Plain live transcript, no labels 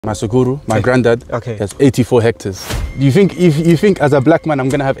My Suguru, my granddad, okay, has 84 hectares. Do you think if you think as a black man I'm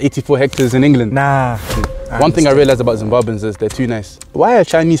gonna have 84 hectares in England? Nah. One thing I realized about Zimbabweans is they're too nice. Why are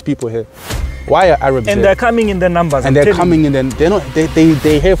Chinese people here? Why are Arabs here? And they're coming in their numbers. And they're coming in. They're not.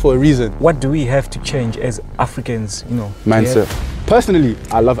 They're here for a reason. What do we have to change as Africans? You know, mindset. Personally,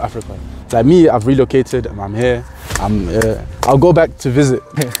 I love Africa. Like me, I've relocated. I'm here. I'll go back to visit.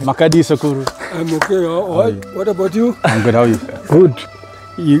 Makadi Sakuru. I'm okay. What about you? I'm good. How are you? Good.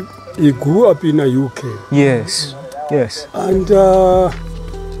 You grew up in the UK. Yes. Yes. And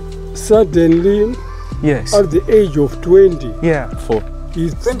suddenly, yes, at the age of 20, yeah,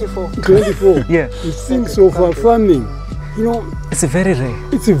 24, yeah, he thinks of farming. You know, it's very rare.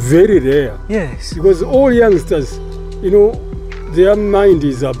 It's very rare. Yes. Because all youngsters, you know, their mind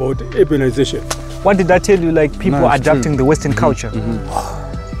is about urbanization. What did I tell you? Like people adapting the Western culture.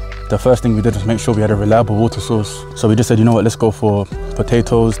 The first thing we did was make sure we had a reliable water source. So we just said, you know what, let's go for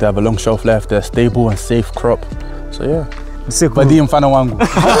potatoes. They have a long shelf life. They're stable and safe crop. So yeah.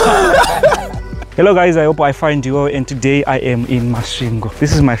 Hello guys, I hope I find you well, and today I am in Masvingo.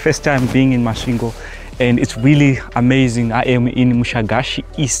 This is my first time being in Masvingo and it's really amazing. I am in Mushagashi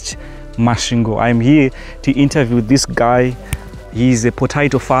East, Masvingo. I am here to interview this guy. He's a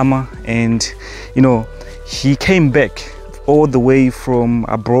potato farmer and you know, he came back all the way from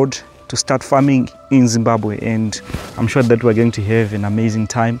abroad to start farming in Zimbabwe, and I'm sure that we're going to have an amazing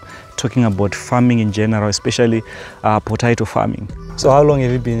time talking about farming in general, especially potato farming. So how long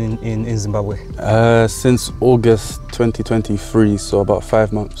have you been in Zimbabwe? Since August 2023, so about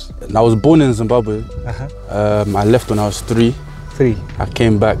 5 months. And I was born in Zimbabwe. I left when I was 3. I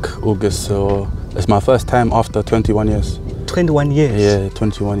came back August, so it's my first time after 21 years. 21 years? Yeah,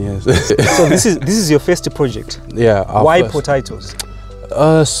 21 years. So this is your first project? Yeah. Why potatoes?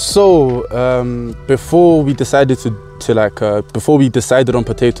 Before we decided before we decided on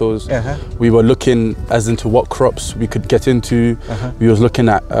potatoes, we were looking as into what crops we could get into. We was looking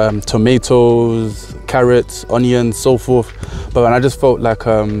at tomatoes, carrots, onions, so forth. But when I just felt like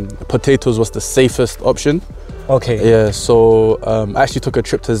potatoes was the safest option. Okay. Yeah, so I actually took a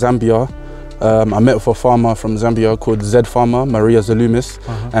trip to Zambia. I met with a farmer from Zambia called Z Farmer, Maria Zalumis,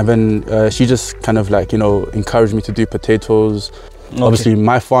 and then she just kind of like, you know, encouraged me to do potatoes. Okay. Obviously,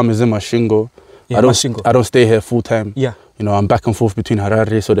 my farm is in Masvingo. Yeah, I don't stay here full time. Yeah. You know, I'm back and forth between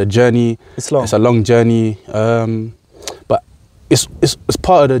Harare, so the journey, it's long. It's a long journey, but it's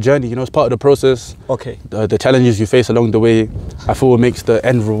part of the journey. You know, it's part of the process. Okay. The challenges you face along the way, I feel it makes the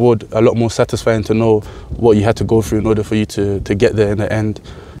end reward a lot more satisfying to know what you had to go through in order for you to get there in the end.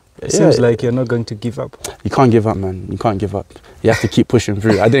 It seems like you're not going to give up. You can't give up, man. You can't give up. You have to keep pushing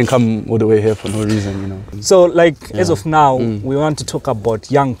through. I didn't come all the way here for no reason, you know. So, like, as of now, we want to talk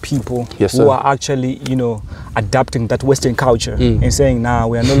about young people who are actually, you know, adapting that Western culture and saying, nah,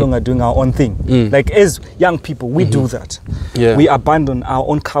 we are no longer doing our own thing. Like, as young people, we do that. Yeah. We abandon our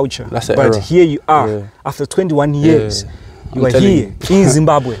own culture. That's an error. Here you are, after 21 years. You are here in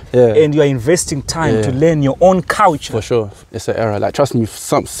Zimbabwe and you are investing time to learn your own culture. For sure, it's an error. Like, trust me,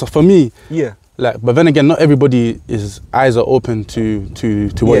 for me, like, but then again, not everybody's eyes are open to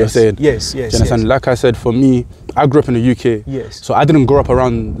what you're saying. Yes. Do you understand? Like I said, for me, I grew up in the UK. Yes. So I didn't grow up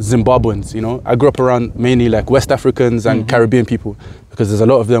around Zimbabweans, you know. I grew up around mainly like West Africans and Caribbean people, because there's a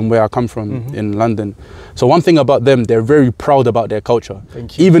lot of them where I come from in London. So one thing about them, they're very proud about their culture.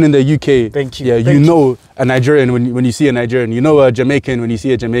 Thank you. Even in the UK, you know a Nigerian when you see a Nigerian, you know a Jamaican when you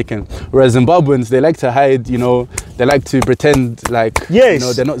see a Jamaican. Whereas Zimbabweans, they like to hide, you know, they like to pretend like, you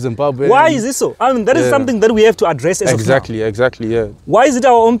know, they're not Zimbabwean. Why is this so? I mean, that is something that we have to address as of now. Exactly, yeah. Why is it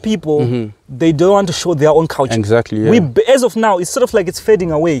our own people, they don't want to show their own culture? Exactly, yeah. As of now, it's sort of like it's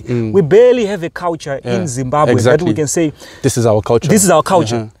fading away. We barely have a culture in Zimbabwe that we can say, this is our culture. This is our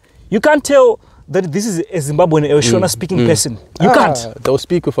culture. You can't tell that this is a Zimbabwean or Shona speaking person. You can't. They'll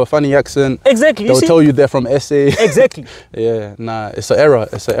speak with a funny accent. Exactly. They'll tell you they're from SA. Exactly. Yeah, nah, it's an error.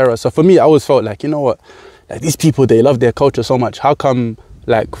 It's an error. So for me, I always felt like, you know what, like these people, they love their culture so much. How come,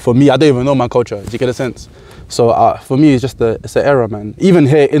 like, for me, I don't even know my culture. Do you get a sense? So for me, it's just it's an error, man. Even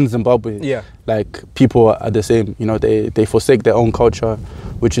here in Zimbabwe, like, people are the same. You know, they forsake their own culture,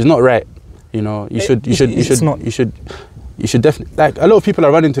 which is not right. You know, you should definitely, like, a lot of people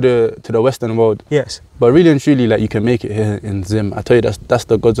are running to the Western world. Yes. But really and truly, like, you can make it here in Zim. I tell you, that's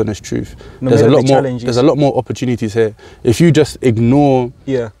the God's honest truth. There's a lot more opportunities here. If you just ignore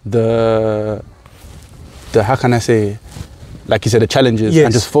the how can I say, like you said, the challenges,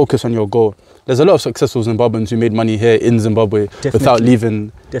 and just focus on your goal. There's a lot of successful Zimbabweans who made money here in Zimbabwe without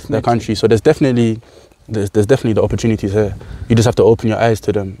leaving the country. So there's definitely the opportunities here. You just have to open your eyes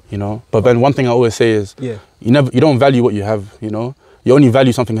to them, you know. But then one thing I always say is, you don't value what you have, you know. you only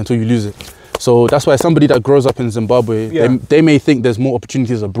value something until you lose it. So that's why somebody that grows up in Zimbabwe, they may think there's more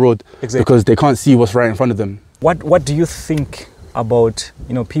opportunities abroad because they can't see what's right in front of them. What do you think about,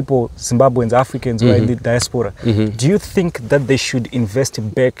 you know, people, Zimbabweans, Africans who are in the diaspora? Do you think that they should invest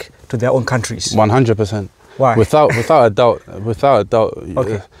back to their own countries? 100%. Why? Without a doubt.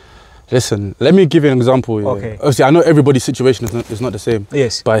 Okay. Listen, let me give you an example. Okay. Obviously, I know everybody's situation is not the same.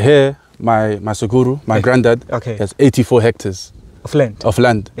 Yes. But here, my Suguru, my granddad, has 84 hectares of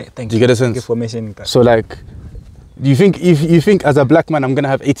land. Yeah, thank you get a sense? Thank you for mentioning that. So like, you think as a black man I'm gonna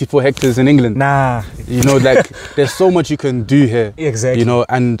have 84 hectares in England? Nah. You know, like there's so much you can do here. Exactly. You know,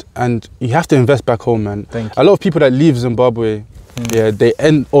 and you have to invest back home, man. Thank you. A lot of people that leave Zimbabwe, they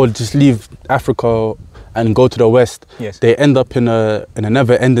end or just leave Africa and go to the West. Yes. They end up in a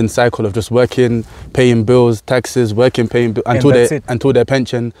never-ending cycle of just working, paying bills, taxes, working, paying bills until their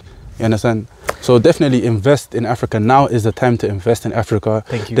pension. You understand? So definitely invest in Africa. Now is the time to invest in Africa.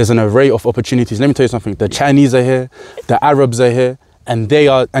 Thank you. There's an array of opportunities. Let me tell you something. The Chinese are here, the Arabs are here, and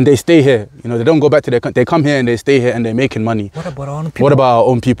they stay here. You know, they don't go back to their country. They come here and they stay here and they're making money. What about our own people? What about our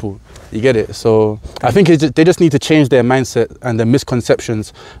own people? You get it? So I think they just need to change their mindset and the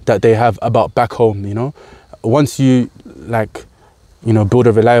misconceptions that they have about back home, you know? Once you, like, you know, build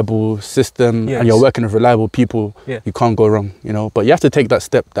a reliable system and you're working with reliable people, you can't go wrong, you know? But you have to take that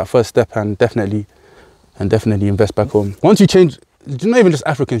step, that first step, and definitely invest back home. Once you change, not even just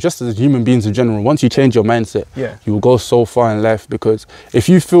Africans, just as human beings in general, once you change your mindset, you will go so far in life. Because if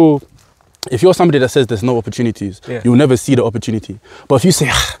you're somebody that says there's no opportunities, you will never see the opportunity. But if you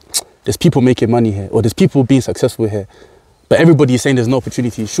say, there's people making money here, or there's people being successful here, but everybody is saying there's no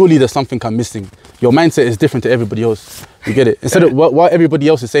opportunity, surely there's something I'm missing. Your mindset is different to everybody else. You get it? Instead of while everybody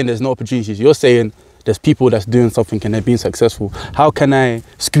else is saying there's no opportunities, you're saying there's people that's doing something and they're being successful. How can I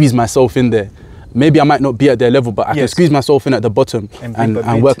squeeze myself in there? Maybe I might not be at their level, but I can squeeze myself in at the bottom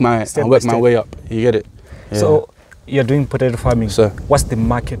and work my way up. You get it? Yeah. So you're doing potato farming. Sir. What's the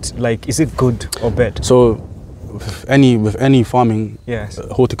market like? Is it good or bad? So with any farming,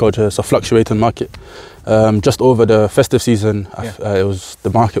 horticulture, it's a fluctuating market. Just over the festive season,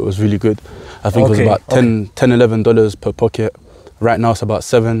 the market was really good. I think it was about $11 per pocket. Right now it's about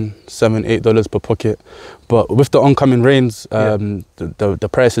 $8 per pocket. But with the oncoming rains, the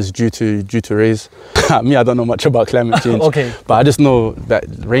price is due to raise. Me, I don't know much about climate change. But I just know that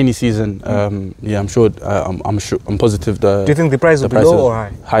rainy season, I'm positive Do you think the price will be low or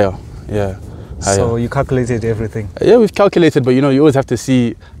high? Higher, yeah. Higher. So you calculated everything? Yeah, we've calculated, but you know, you always have to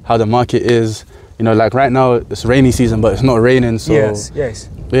see how the market is. You know, like right now it's rainy season, but it's not raining, so yeah,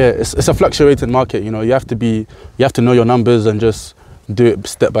 it's a fluctuating market. You know, you have to know your numbers and just do it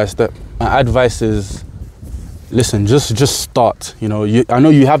step by step. My advice is, listen, just start. You know, I know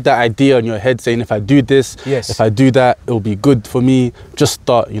you have that idea in your head saying, if I do this, if I do that, it'll be good for me. Just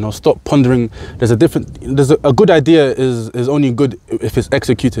start. You know, stop pondering. There's a good idea is only good if it's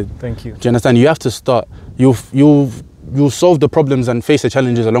executed. Thank you. Do you understand? You have to start. You'll solve the problems and face the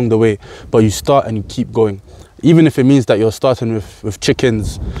challenges along the way, but you start and you keep going. Even if it means that you're starting with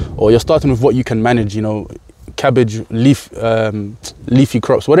chickens, or you're starting with what you can manage, you know, cabbage, leafy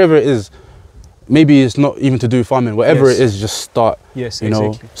crops, whatever it is. Maybe it's not even to do farming, whatever it is, just start. Yes, you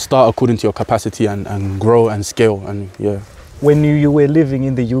know, start according to your capacity and grow and scale. And When you were living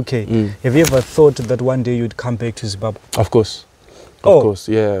in the UK, have you ever thought that one day you'd come back to Zimbabwe? Of course. Of course,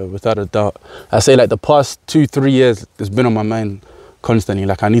 yeah, without a doubt. I say like the past 2-3 years, it's been on my mind constantly.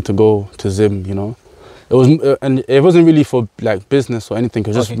 Like I need to go to Zim, you know. And it wasn't really for like business or anything.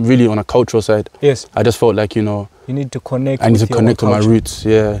 It was just really on a cultural side. Yes. I just felt like, you know, you need to connect. I need to connect with my roots.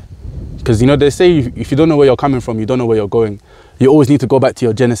 Yeah. Because, you know, they say if you don't know where you're coming from, you don't know where you're going. You always need to go back to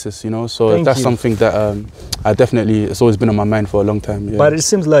your genesis, you know. So that's something that it's always been on my mind for a long time. Yeah. But it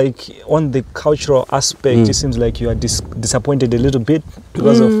seems like on the cultural aspect, it seems like you are disappointed a little bit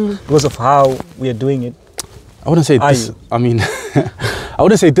because of how we are doing it. I wouldn't say I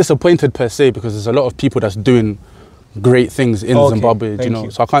wouldn't say disappointed per se, because there's a lot of people that's doing great things in Zimbabwe, you know.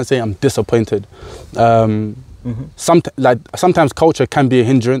 So I can't say I'm disappointed. Sometimes culture can be a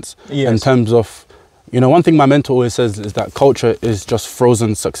hindrance in terms of, you know, one thing my mentor always says is that culture is just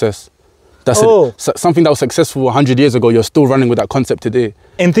frozen success. That's something that was successful 100 years ago, you're still running with that concept today.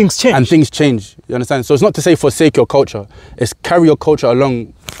 And things change. You understand? So it's not to say forsake your culture, it's carry your culture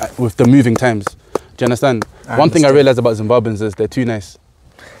along with the moving times. Do you understand? One thing I realized about Zimbabweans is they're too nice.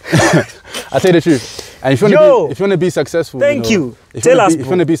 I tell you the truth. And if you want to be successful, if you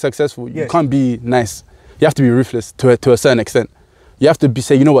want to be successul, you can't be nice. You have to be ruthless to a certain extent. You have to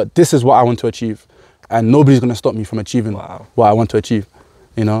say, you know what, this is what I want to achieve, and nobody's going to stop me from achieving what I want to achieve.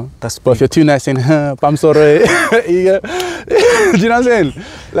 You know, That's but if you're too nice saying, I'm sorry, do you know what I'm saying?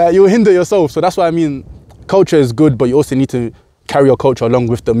 Like, you'll hinder yourself. So that's why I mean, culture is good, but you also need to carry your culture along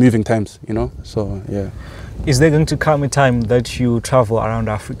with the moving times, you know? So, yeah. Is there going to come a time that you travel around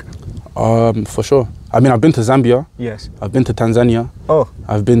Africa? For sure. I mean, I've been to Zambia. Yes. I've been to Tanzania. Oh.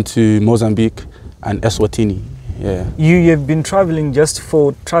 I've been to Mozambique and Eswatini. Yeah. You have been traveling just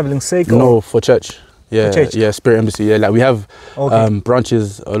for traveling sake? No, for church. Yeah, church. yeah, Spirit Embassy. Yeah, like we have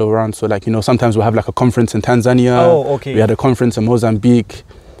branches all around. So like, you know, sometimes we'll have like a conference in Tanzania. Oh, okay. We had a conference in Mozambique.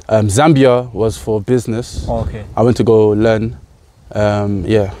 Zambia was for business. Oh, okay. I went to go learn.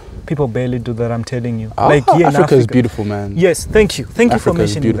 Yeah. People barely do that, I'm telling you. Like here Africa is beautiful, man. Yes, thank you. Thank you for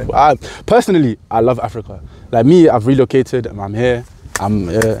mentioning that. Personally, I love Africa. Like me, I've relocated. I'm here.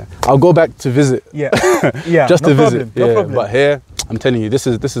 I'll go back to visit. Yeah, yeah. Just to visit. No problem. But here, I'm telling you, this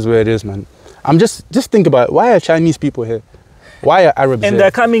is where it is, man. I'm just think about it. Why are Chinese people here? Why are Arabs here? And they're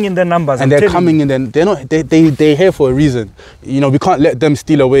coming in their numbers. And they're coming in. They're not. They're here for a reason. You know, we can't let them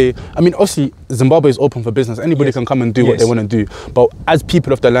steal away. I mean, obviously, Zimbabwe is open for business. Anybody can come and do what they want to do. But as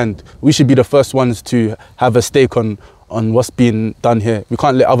people of the land, we should be the first ones to have a stake on what's being done here. We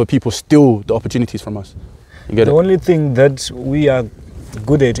can't let other people steal the opportunities from us. You get it? The only thing that we are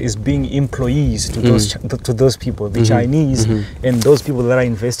good at is being employees to those people, the Chinese and those people that are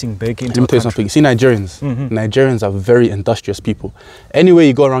investing back into. Let me tell you something. You see, Nigerians. Nigerians are very industrious people. Anywhere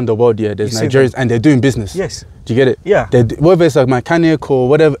you go around the world, yeah, there's Nigerians and they're doing business. Yes. Do you get it? Yeah. Whether it's a mechanic or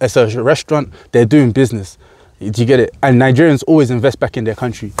whatever, it's a restaurant, they're doing business. Do you get it? And Nigerians always invest back in their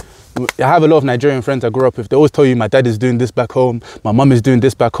country. I have a lot of Nigerian friends I grew up with. They always tell you my dad is doing this back home, my mum is doing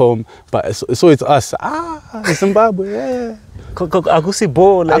this back home, but it's always us. Zimbabwe, yeah.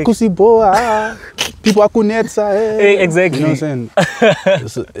 Akusibo, like people akunetsa. Exactly. You know what I'm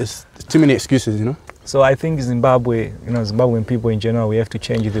saying? It's too many excuses, you know. So I think Zimbabwe, Zimbabwean people in general, we have to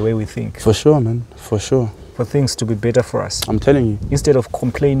change the way we think. For sure, man. For sure. For things to be better for us. I'm telling you. Instead of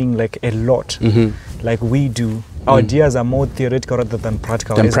complaining like a lot, like we do, our ideas are more theoretical rather than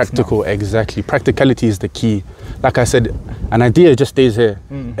practical. Than practical, exactly. Practicality is the key. Like I said, an idea just stays here.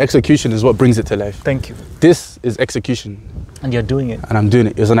 Execution is what brings it to life. Thank you. This is execution. And you're doing it. And I'm doing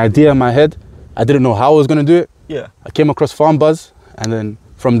it. It was an idea in my head. I didn't know how I was going to do it. Yeah. I came across FarmBuzz, and then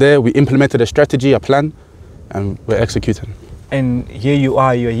from there we implemented a strategy, a plan, and we're executing. And here you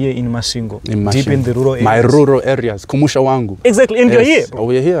are, you're here in Masvingo, deep in the rural areas. My rural areas, Kumusha Wangu. Exactly, and you're here. Oh,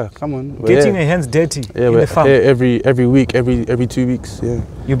 we're here, come on. Getting your hands dirty in we're the farm. Here every week, every 2 weeks, yeah.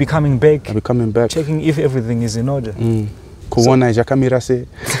 You'll be coming back. I'll be coming back. Checking if everything is in order.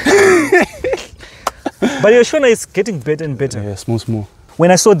 But your Shona is getting better and better. Yeah, small. When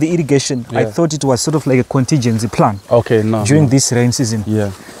I saw the irrigation, I thought it was sort of like a contingency plan. Okay, no. During this rain season.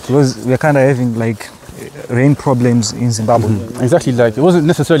 Yeah. Because we're kind of having like rain problems in Zimbabwe. Exactly, like it wasn't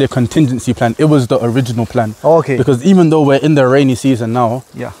necessarily a contingency plan, it was the original plan. Okay. Because even though we're in the rainy season now,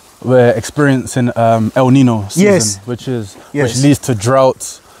 we're experiencing El Nino season, which leads to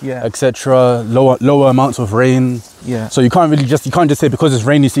droughts, etc., lower amounts of rain. Yeah. So you can't just say because it's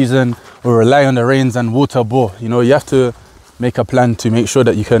rainy season, we rely on the rains and water bore. You know, you have to make a plan to make sure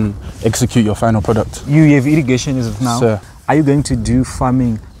that you can execute your final product. You have irrigation as of now. Sir. Are you going to do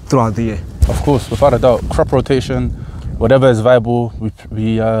farming throughout the year? Of course, without a doubt. Crop rotation, whatever is viable,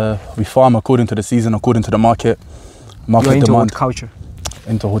 we farm according to the season, according to the market You're into demand. Horticulture?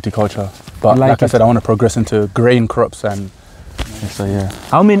 Into horticulture. But like I said, I want to progress into grain crops and so yeah.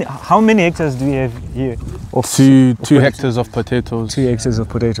 How many hectares do we have here? Two hectares of potatoes. 2 hectares of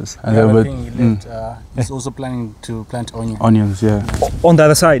potatoes. And then he's also planning to plant onions. Onions, yeah. On the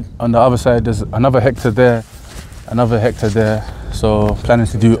other side? On the other side, there's another hectare there, another hectare there. So planning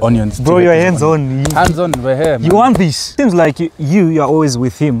to do onions. Bro, you're hands-on. Hands-on, we're here, man. You want this? Seems like you're always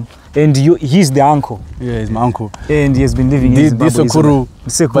with him. And he's the uncle. Yeah, he's my uncle. And he has been living in Zimbabwe.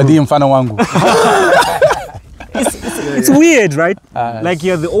 It's weird, right? Like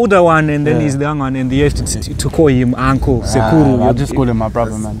you're the older one and then he's the young one and you have to call him Uncle Sekuru. I'll just call him my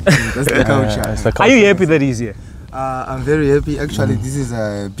brother, man. That's the culture. Are you happy that he's here? I'm very happy. Actually, this is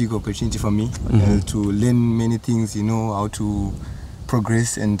a big opportunity for me to learn many things, how to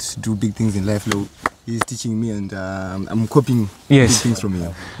progress and do big things in life. He's teaching me and I'm copying big things from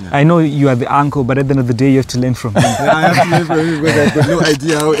him. Yeah. I know you are the uncle, but at the end of the day, you have to learn from him. I have to learn from him because I've got no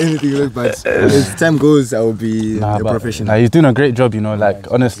idea how anything looks, but as time goes, I will be a professional. He's doing a great job,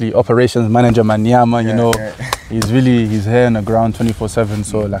 like honestly, operations manager, Manyama, he's here on the ground 24/7.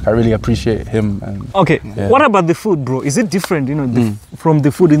 So like I really appreciate him. And, okay, what about the food, bro? Is it different, you know, from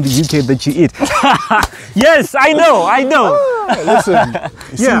the food in the UK that you eat? Yes, I know. Listen,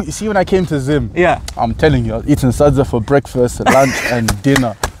 you see when I came to Zim, I'm telling you, I was eating sadza for breakfast, lunch, and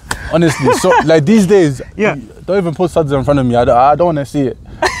dinner. Honestly, so like these days, don't even put sadza in front of me. I don't want to see it.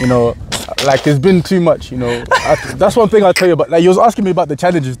 You know, like it's been too much. You know, that's one thing I'll tell you about. Like you was asking me about the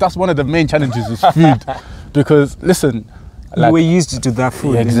challenges. That's one of the main challenges is food, because listen, like, you were used to that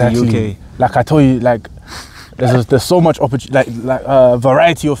food in the UK. Like I told you, like there's so much opportunity, like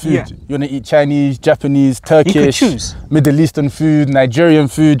variety of food. You wanna eat Chinese, Japanese, Turkish, Middle Eastern food, Nigerian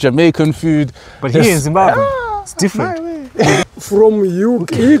food, Jamaican food. But here in Zimbabwe, it's different. From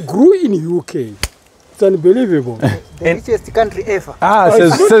UK, he grew in UK. It's unbelievable. The richest country ever.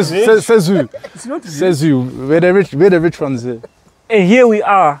 Says who? Says who? We're the rich ones here. And here we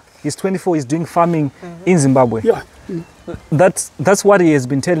are. He's 24. He's doing farming in Zimbabwe. Yeah. That's what he has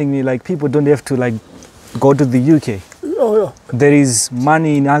been telling me. Like people don't have to like go to the UK. Oh yeah. There is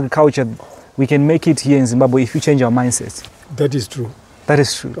money in agriculture. We can make it here in Zimbabwe if we change our mindsets. That is true. That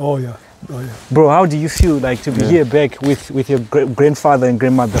is true. Oh yeah. Oh yeah. Bro, how do you feel like to be here back with your grandfather and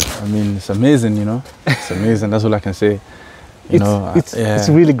grandmother? I mean, it's amazing, you know. It's amazing. That's all I can say. It's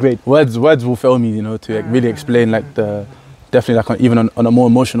really great. Words will fail me, you know, to really explain like definitely like even on a more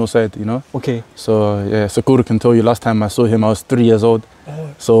emotional side, you know. Okay. So yeah, Sekuru can tell you last time I saw him I was 3 years old.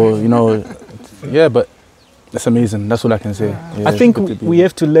 So you know, but that's amazing. That's all I can say. Yeah, I think we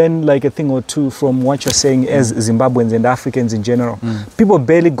have to learn like a thing or two from what you're saying as Zimbabweans and Africans in general. People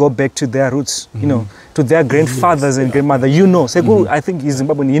barely go back to their roots, you know, to their grandfathers and grandmother. You know, Sekuru, I think he's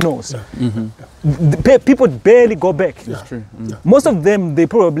Zimbabwean, he knows. People barely go back. That's true. Most of them, they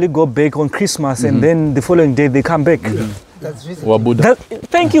probably go back on Christmas and then the following day they come back. That's reasonable.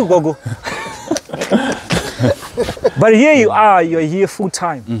 Thank you, Gogo. But here you are, you're here full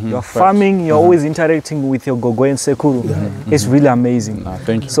time. You're farming, you're always interacting with your Gogo and Sekuru. It's really amazing.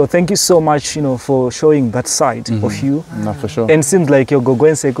 Thank you. So thank you so much, you know, for showing that side of you. No, for sure. And it seems like your Gogo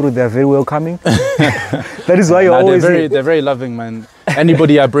and Sekuru, they're very welcoming. That is why you're always they're very loving, man.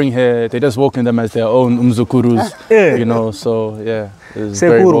 Anybody I bring here, they just welcome them as their own umzukurus, you know, so yeah, it's Sekuru,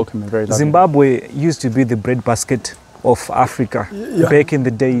 very welcoming, very loving. Zimbabwe used to be the breadbasket of Africa back in the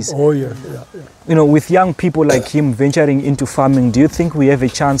days. Oh yeah. You know, with young people like him venturing into farming, do you think we have a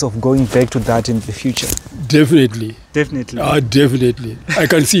chance of going back to that in the future? Definitely. Definitely. Definitely. I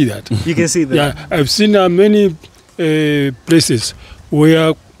can see that. You can see that. Yeah, I've seen many places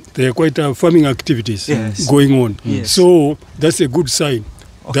where there are quite farming activities going on. Yes. So that's a good sign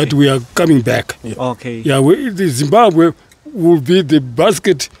that we are coming back. Okay. Yeah, Zimbabwe will be the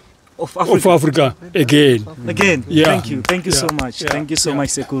basket of Africa again. Yeah. Thank you so much. Thank you so much,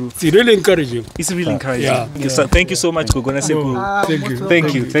 Sekuru. It's really encouraging. It's really encouraging. Yeah. So thank you so much, Gogona Sekuru.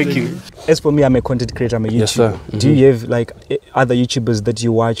 Thank you. Thank you. As for me, I'm a content creator, I'm a YouTuber. Yes, sir. Do you have like other YouTubers that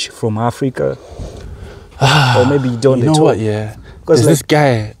you watch from Africa? Or maybe you don't at all? You know what, yeah. There's like, this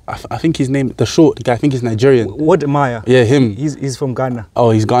guy, I think his name, the short guy, I think he's Nigerian. What Maya? Yeah, him. He's from Ghana. Oh,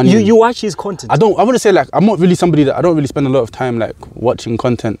 he's Ghanaian. You watch his content? I want to say like, I'm not really somebody that, I don't really spend a lot of time like watching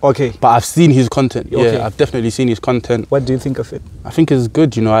content. Okay. But I've seen his content. Okay. Yeah, I've definitely seen his content. What do you think of it? I think it's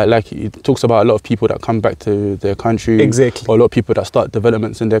good, you know, it talks about a lot of people that come back to their country. Exactly. Or a lot of people that start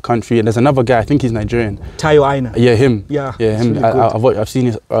developments in their country. And there's another guy, I think he's Nigerian. Tayo Aina. Yeah, him. Yeah, him. Really I've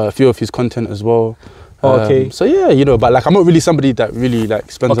seen a few of his content as well. Okay. So yeah, you know, but like I'm not really somebody that really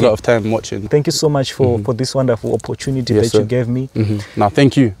like spends a lot of time watching. Thank you so much for this wonderful opportunity that you gave me. No,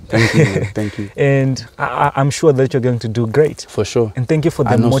 thank you. Thank you. And I'm sure that you're going to do great. For sure. And thank you for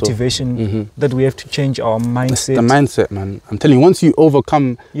the motivation that we have to change our mindset. It's the mindset, man. I'm telling you, once you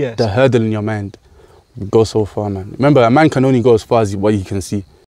overcome the hurdle in your mind, you go so far, man. Remember, a man can only go as far as what you can see.